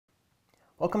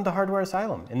Welcome to Hardware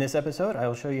Asylum. In this episode, I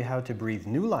will show you how to breathe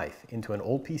new life into an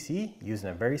old PC using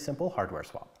a very simple hardware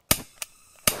swap.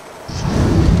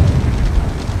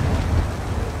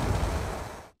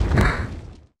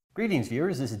 Greetings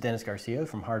viewers, this is Dennis Garcia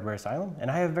from Hardware Asylum, and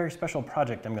I have a very special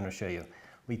project I'm going to show you.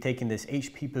 We've taken this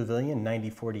HP Pavilion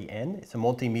 9040N. It's a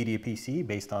multimedia PC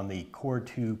based on the Core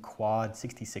 2 Quad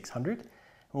 6600.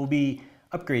 We'll be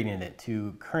upgrading it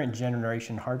to current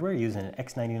generation hardware using an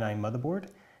X99 motherboard,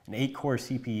 an 8-core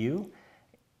CPU,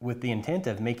 with the intent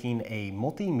of making a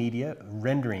multimedia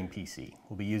rendering PC.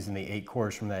 We'll be using the 8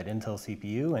 cores from that Intel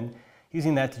CPU and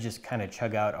using that to just kind of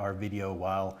chug out our video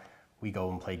while we go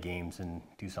and play games and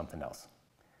do something else.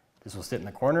 This will sit in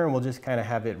the corner and we'll just kind of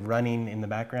have it running in the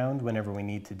background whenever we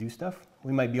need to do stuff.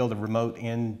 We might be able to remote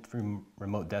in from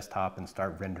remote desktop and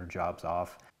start render jobs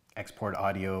off, export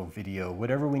audio, video,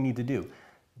 whatever we need to do.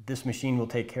 This machine will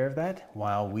take care of that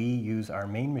while we use our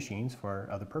main machines for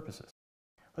other purposes.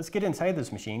 Let's get inside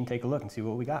this machine, take a look and see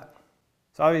what we got.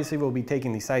 So obviously we'll be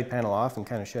taking the side panel off and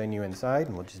kind of showing you inside,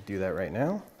 and we'll just do that right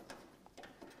now.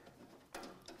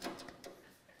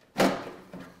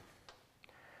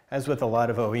 As with a lot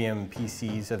of OEM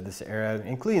PCs of this era,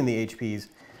 including the HPs,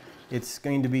 it's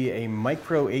going to be a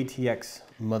micro ATX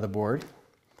motherboard,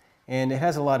 and it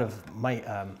has a lot of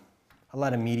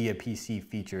media PC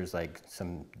features like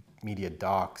some media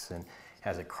docks, and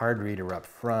has a card reader up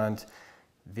front,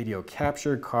 video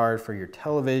capture card for your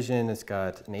television. It's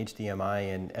got an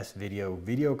HDMI and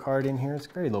S-video card in here. It's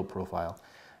very low profile.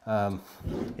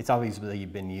 It's obviously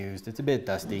been used. It's a bit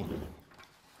dusty.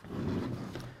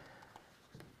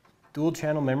 Dual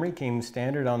channel memory came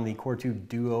standard on the Core 2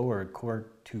 Duo or Core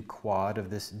 2 Quad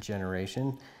of this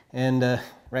generation. And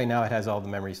right now it has all the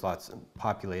memory slots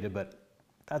populated, but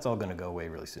that's all going to go away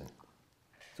really soon.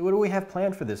 So what do we have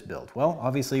planned for this build? Well,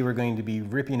 obviously we're going to be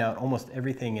ripping out almost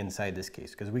everything inside this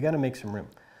case because we got to make some room.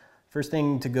 First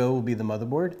thing to go will be the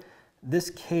motherboard. This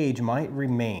cage might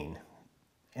remain.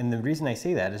 And the reason I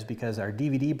say that is because our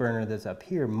DVD burner that's up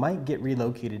here might get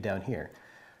relocated down here.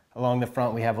 Along the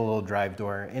front we have a little drive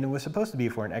door, and it was supposed to be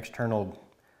for an external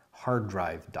hard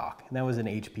drive dock. And that was an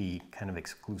HP kind of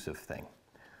exclusive thing.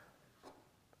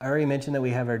 I already mentioned that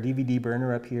we have our DVD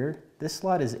burner up here. This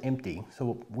slot is empty,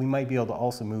 so we might be able to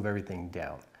also move everything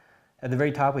down. At the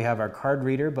very top we have our card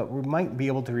reader, but we might be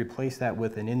able to replace that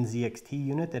with an NZXT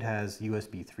unit that has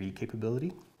USB 3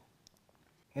 capability.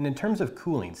 And in terms of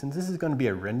cooling, since this is going to be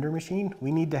a render machine,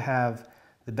 we need to have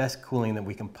the best cooling that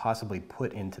we can possibly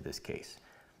put into this case.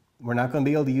 We're not going to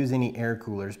be able to use any air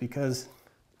coolers because,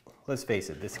 let's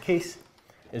face it, this case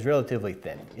is relatively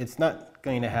thin. It's not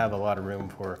going to have a lot of room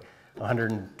for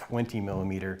 120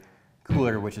 millimeter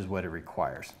cooler, which is what it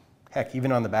requires. Heck,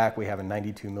 even on the back we have a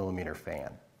 92 millimeter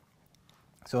fan.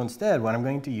 So instead what I'm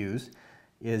going to use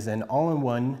is an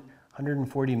all-in-one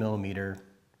 140 millimeter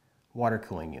water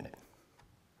cooling unit.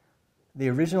 The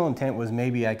original intent was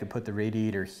maybe I could put the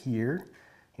radiator here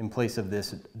in place of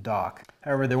this dock.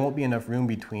 However, there won't be enough room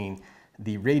between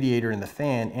the radiator and the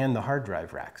fan and the hard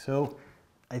drive rack. So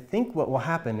I think what will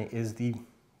happen is the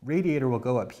radiator will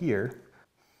go up here.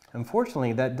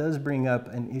 Unfortunately, that does bring up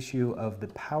an issue of the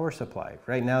power supply.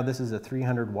 Right now, this is a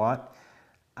 300 watt.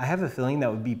 I have a feeling that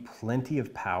would be plenty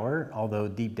of power, although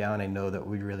deep down I know that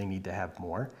we really need to have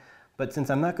more. But since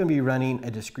I'm not going to be running a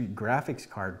discrete graphics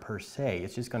card per se,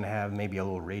 it's just going to have maybe a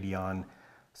little Radeon,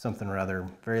 something or other,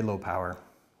 very low power.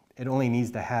 It only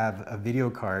needs to have a video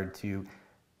card to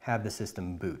have the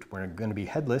system boot. We're going to be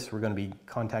headless, we're going to be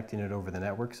contacting it over the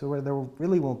network, so there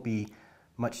really won't be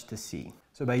much to see.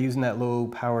 So by using that low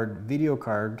powered video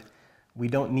card, we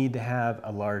don't need to have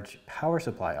a large power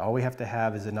supply. All we have to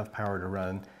have is enough power to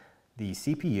run the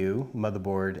CPU,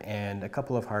 motherboard, and a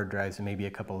couple of hard drives and maybe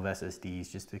a couple of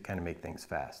SSDs just to kind of make things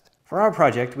fast. For our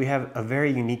project, we have a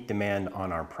very unique demand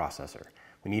on our processor.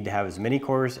 We need to have as many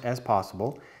cores as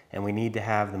possible, and we need to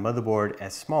have the motherboard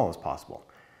as small as possible.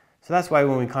 So that's why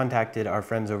when we contacted our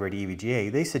friends over at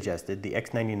EVGA, they suggested the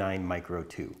X99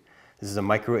 Micro2. This is a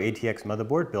micro ATX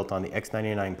motherboard built on the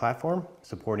X99 platform,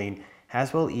 supporting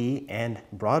Haswell-E and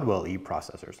Broadwell-E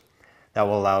processors. That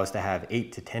will allow us to have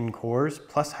 8 to 10 cores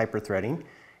plus hyperthreading,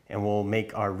 and will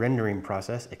make our rendering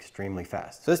process extremely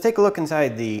fast. So let's take a look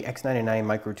inside the X99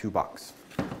 Micro2 box.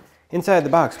 Inside the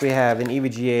box we have an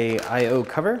EVGA AIO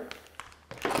cover,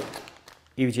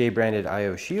 EVGA branded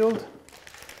AIO shield,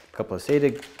 a couple of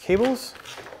SATA cables,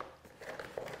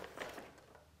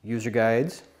 user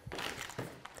guides,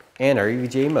 and our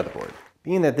EVGA motherboard.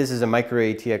 Being that this is a micro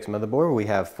ATX motherboard, we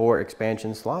have 4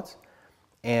 expansion slots,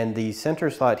 and the center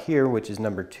slot here, which is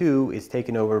number 2, is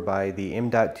taken over by the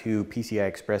M.2 PCI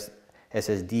Express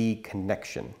SSD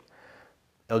connection.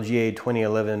 EVGA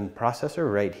 2011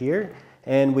 processor right here,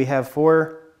 and we have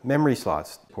 4 memory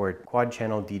slots for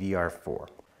quad-channel DDR4.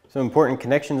 Some important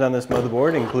connections on this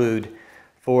motherboard include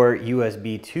 4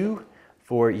 USB 2,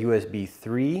 4 USB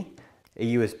 3,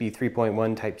 a USB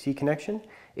 3.1 Type-C connection,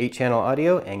 8-channel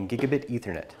audio, and gigabit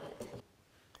Ethernet.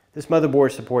 This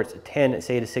motherboard supports 10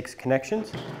 SATA 6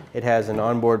 connections. It has an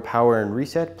onboard power and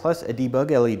reset, plus a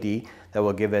debug LED that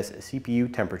will give us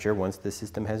CPU temperature once the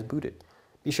system has booted.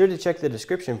 Be sure to check the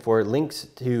description for links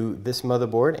to this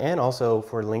motherboard and also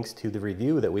for links to the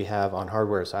review that we have on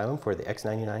Hardware Asylum for the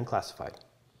X99 Classified.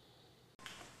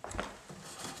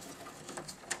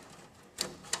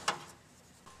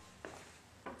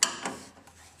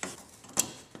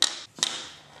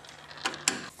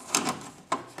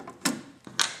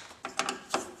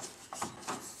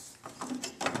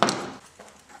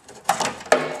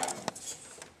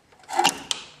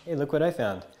 Hey, look what I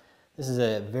found. This is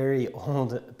a very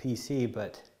old PC,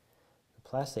 but the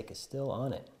plastic is still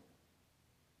on it.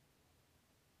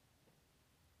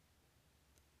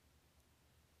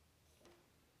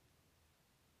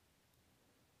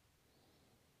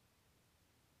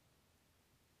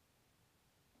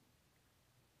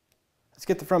 Let's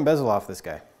get the front bezel off this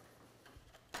guy.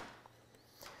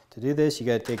 To do this, you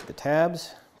got to take the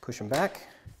tabs, push them back,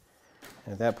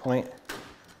 and at that point,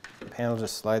 the panel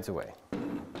just slides away.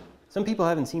 Some people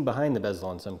haven't seen behind the bezel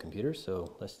on some computers,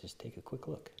 so let's just take a quick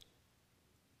look.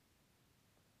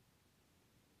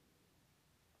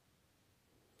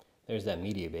 There's that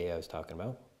media bay I was talking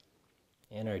about.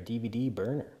 And our DVD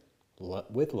burner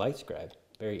with light scribe,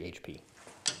 very HP.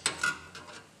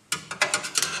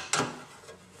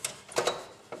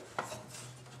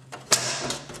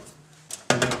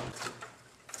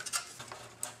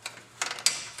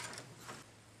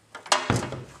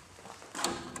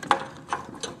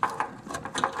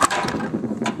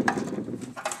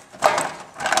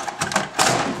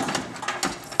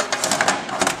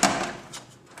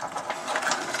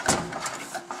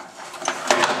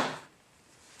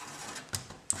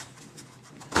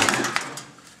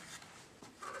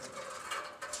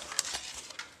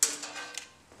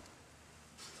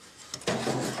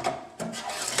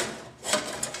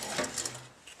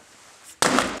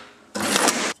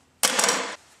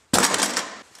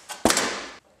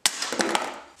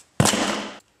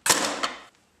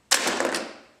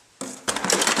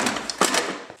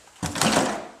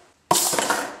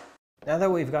 Now that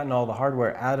we've gotten all the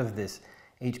hardware out of this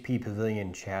HP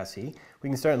Pavilion chassis, we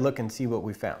can start looking and see what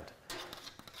we found.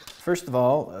 First of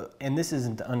all, and this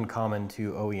isn't uncommon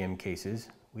to OEM cases,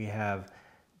 we have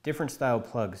different style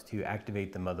plugs to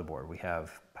activate the motherboard. We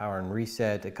have power and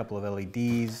reset, a couple of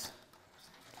LEDs,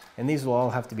 and these will all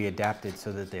have to be adapted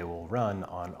so that they will run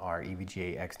on our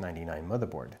EVGA X99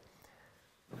 motherboard.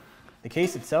 The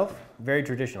case itself, very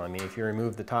traditional. I mean, if you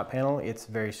remove the top panel, it's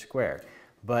very square.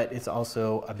 But it's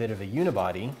also a bit of a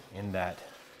unibody in that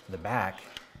the back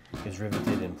is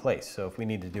riveted in place. So if we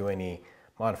need to do any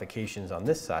modifications on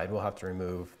this side, we'll have to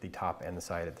remove the top and the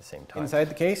side at the same time. Inside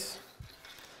the case,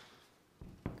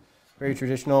 very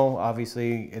traditional.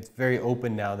 Obviously, it's very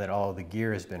open now that all of the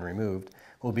gear has been removed.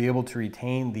 We'll be able to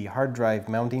retain the hard drive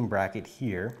mounting bracket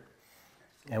here,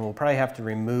 and we'll probably have to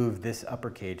remove this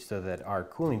upper cage so that our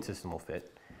cooling system will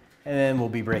fit. And then we'll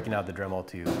be breaking out the Dremel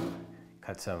to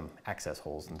cut some access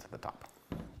holes into the top.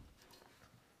 All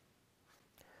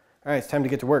right, it's time to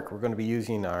get to work. We're going to be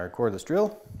using our cordless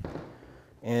drill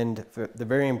and the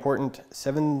very important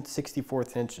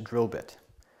 7/64 inch drill bit.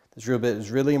 This drill bit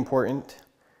is really important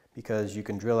because you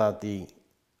can drill out the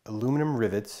aluminum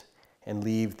rivets and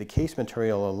leave the case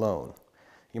material alone.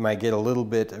 You might get a little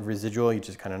bit of residual, you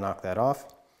just kind of knock that off,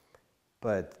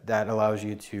 but that allows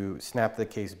you to snap the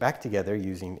case back together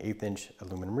using 1/8 inch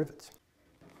aluminum rivets.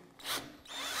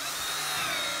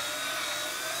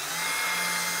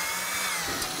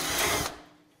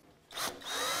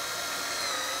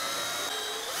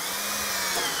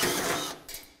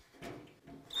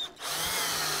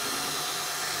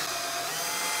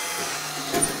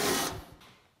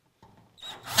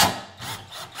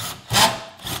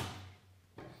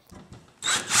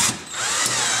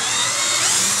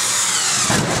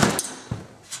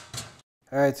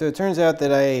 All right, so it turns out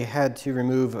that I had to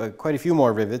remove quite a few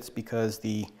more rivets because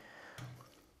the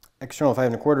external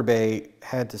 5 1/4 bay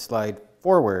had to slide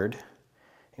forward,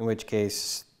 in which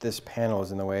case this panel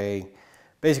is in the way.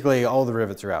 Basically, all the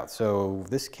rivets are out, so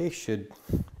this case should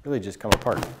really just come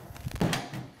apart.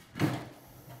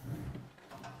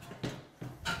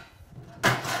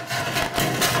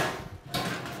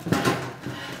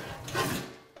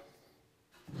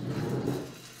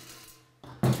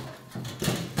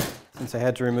 Since I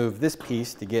had to remove this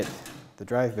piece to get the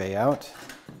drive bay out,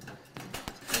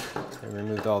 I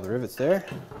removed all the rivets there.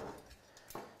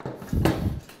 This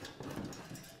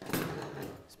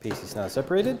piece is now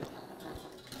separated.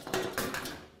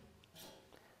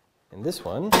 And this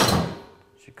one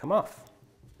should come off.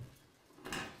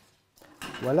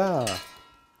 Voila!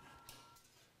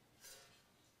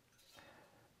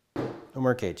 No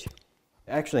more cage.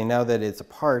 Actually, now that it's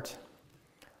apart,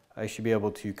 I should be able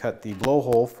to cut the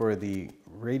blowhole for the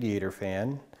radiator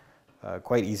fan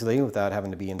quite easily without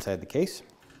having to be inside the case.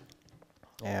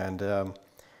 And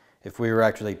if we were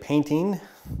actually painting,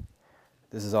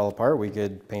 this is all apart, we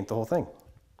could paint the whole thing.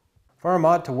 For our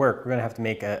mod to work, we're going to have to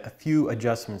make a few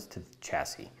adjustments to the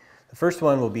chassis. The first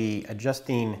one will be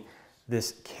adjusting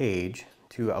this cage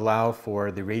to allow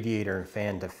for the radiator and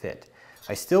fan to fit.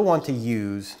 I still want to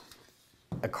use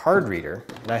a card reader,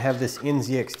 and I have this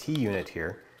NZXT unit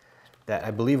here that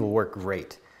I believe will work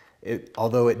great.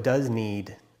 Although it does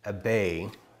need a bay,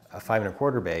 a 5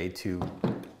 1/4 bay to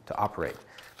operate.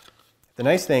 The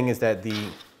nice thing is that the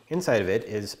inside of it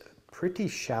is pretty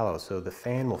shallow, so the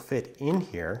fan will fit in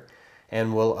here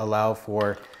and will allow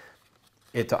for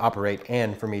it to operate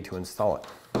and for me to install it.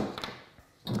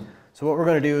 So what we're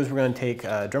going to do is we're going to take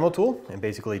a Dremel tool and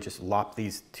basically just lop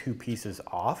these two pieces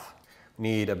off. We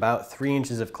need about 3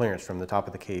 inches of clearance from the top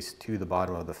of the case to the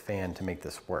bottom of the fan to make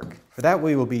this work. For that,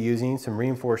 we will be using some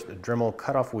reinforced Dremel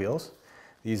cutoff wheels.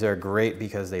 These are great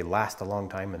because they last a long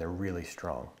time and they're really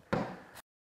strong.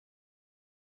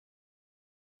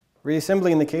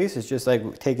 Reassembling the case is just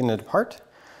like taking it apart.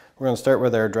 We're going to start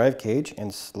with our drive cage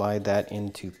and slide that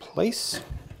into place.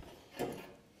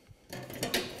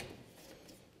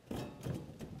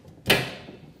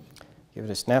 Give it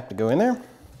a snap to go in there.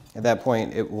 At that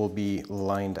point, it will be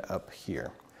lined up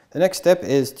here. The next step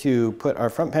is to put our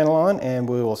front panel on, and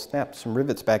we will snap some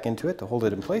rivets back into it to hold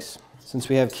it in place. Since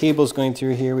we have cables going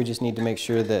through here, we just need to make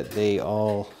sure that they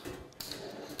all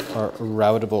are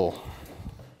routable.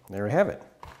 There we have it.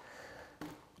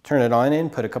 Turn it on in,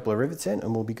 put a couple of rivets in,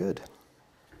 and we'll be good.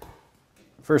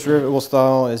 First rivet we'll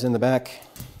install is in the back.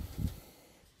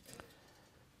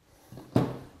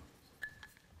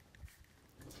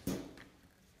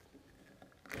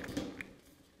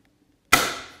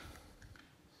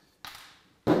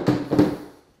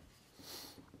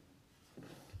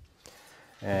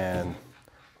 And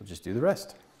we'll just do the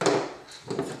rest.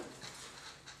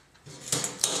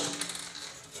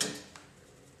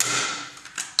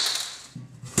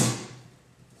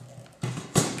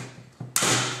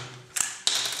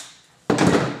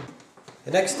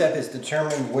 The next step is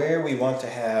determine where we want to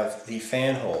have the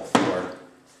fan hole for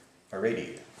our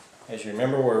radiator. As you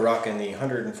remember, we're rocking the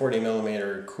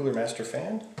 140mm Cooler Master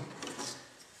fan,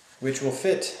 which will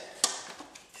fit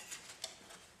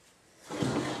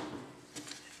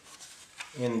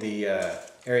in the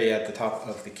area at the top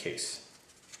of the case.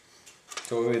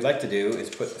 So what we'd like to do is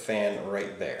put the fan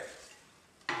right there.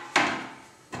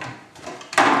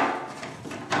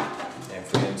 And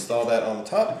if we install that on the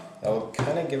top, that will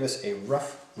kind of give us a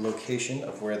rough location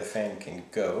of where the fan can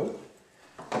go.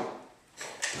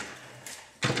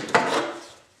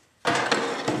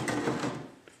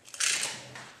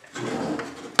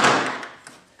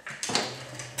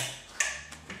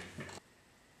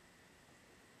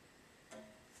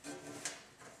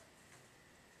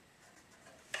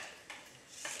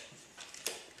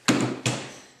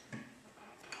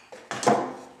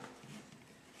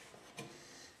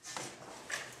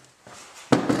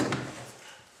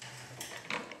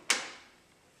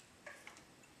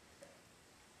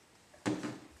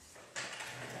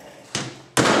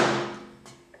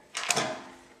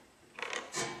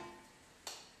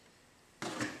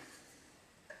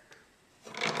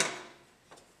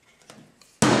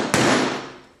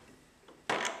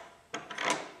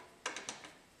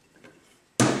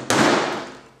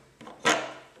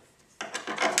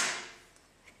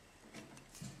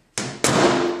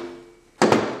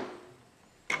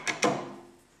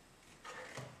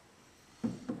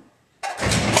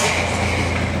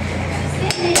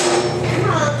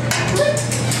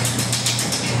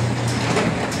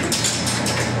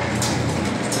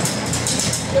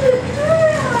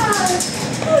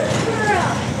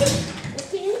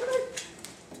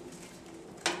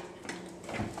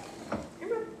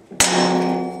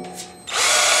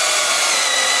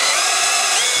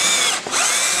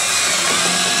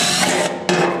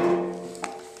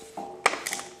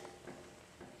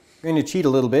 We're going to cheat a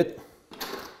little bit,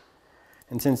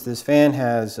 and since this fan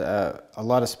has a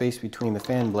lot of space between the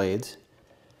fan blades,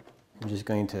 I'm just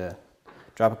going to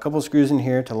drop a couple screws in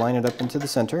here to line it up into the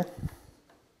center.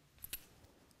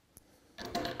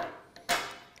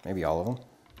 Maybe all of them.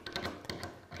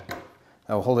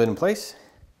 I will hold it in place,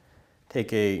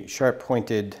 take a sharp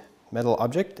pointed metal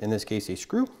object, in this case a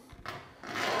screw.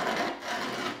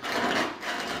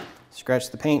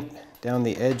 Scratch the paint down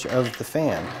the edge of the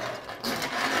fan.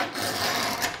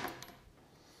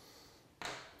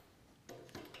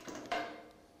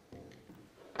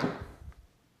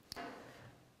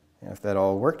 And if that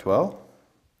all worked well,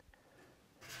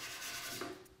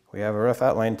 we have a rough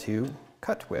outline to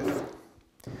cut with.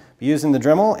 Using the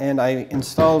Dremel, and I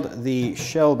installed the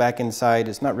shell back inside.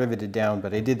 It's not riveted down,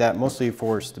 but I did that mostly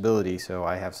for stability, so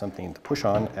I have something to push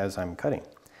on as I'm cutting.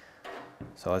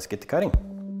 So let's get to cutting.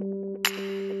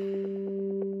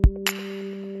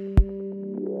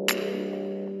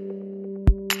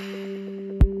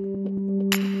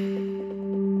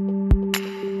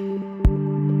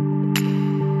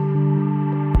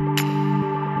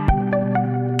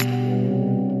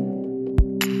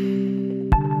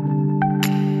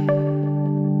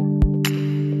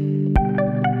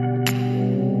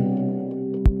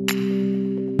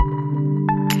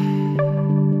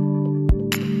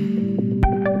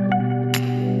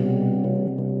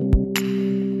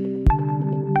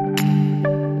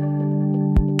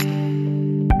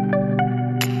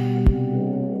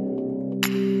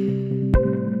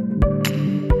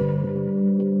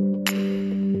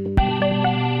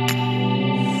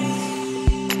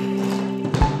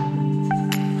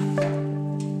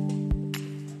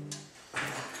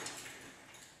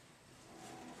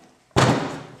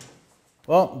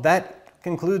 Well, that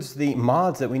concludes the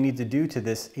mods that we need to do to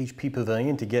this HP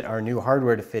Pavilion to get our new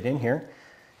hardware to fit in here.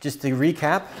 Just to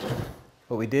recap,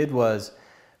 what we did was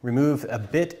remove a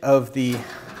bit of the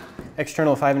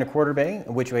external 5 1/4 bay,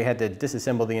 which we had to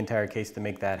disassemble the entire case to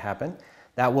make that happen.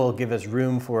 That will give us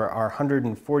room for our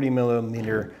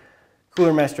 140mm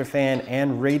Cooler Master fan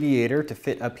and radiator to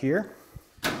fit up here.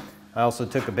 I also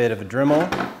took a bit of a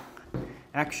Dremel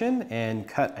action and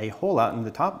cut a hole out in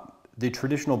the top, the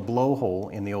traditional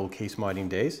blowhole in the old case modding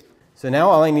days. So now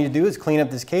all I need to do is clean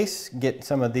up this case, get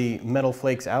some of the metal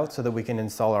flakes out so that we can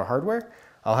install our hardware.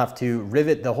 I'll have to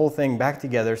rivet the whole thing back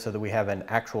together so that we have an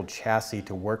actual chassis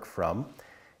to work from.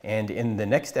 And in the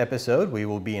next episode, we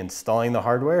will be installing the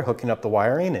hardware, hooking up the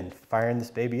wiring, and firing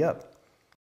this baby up.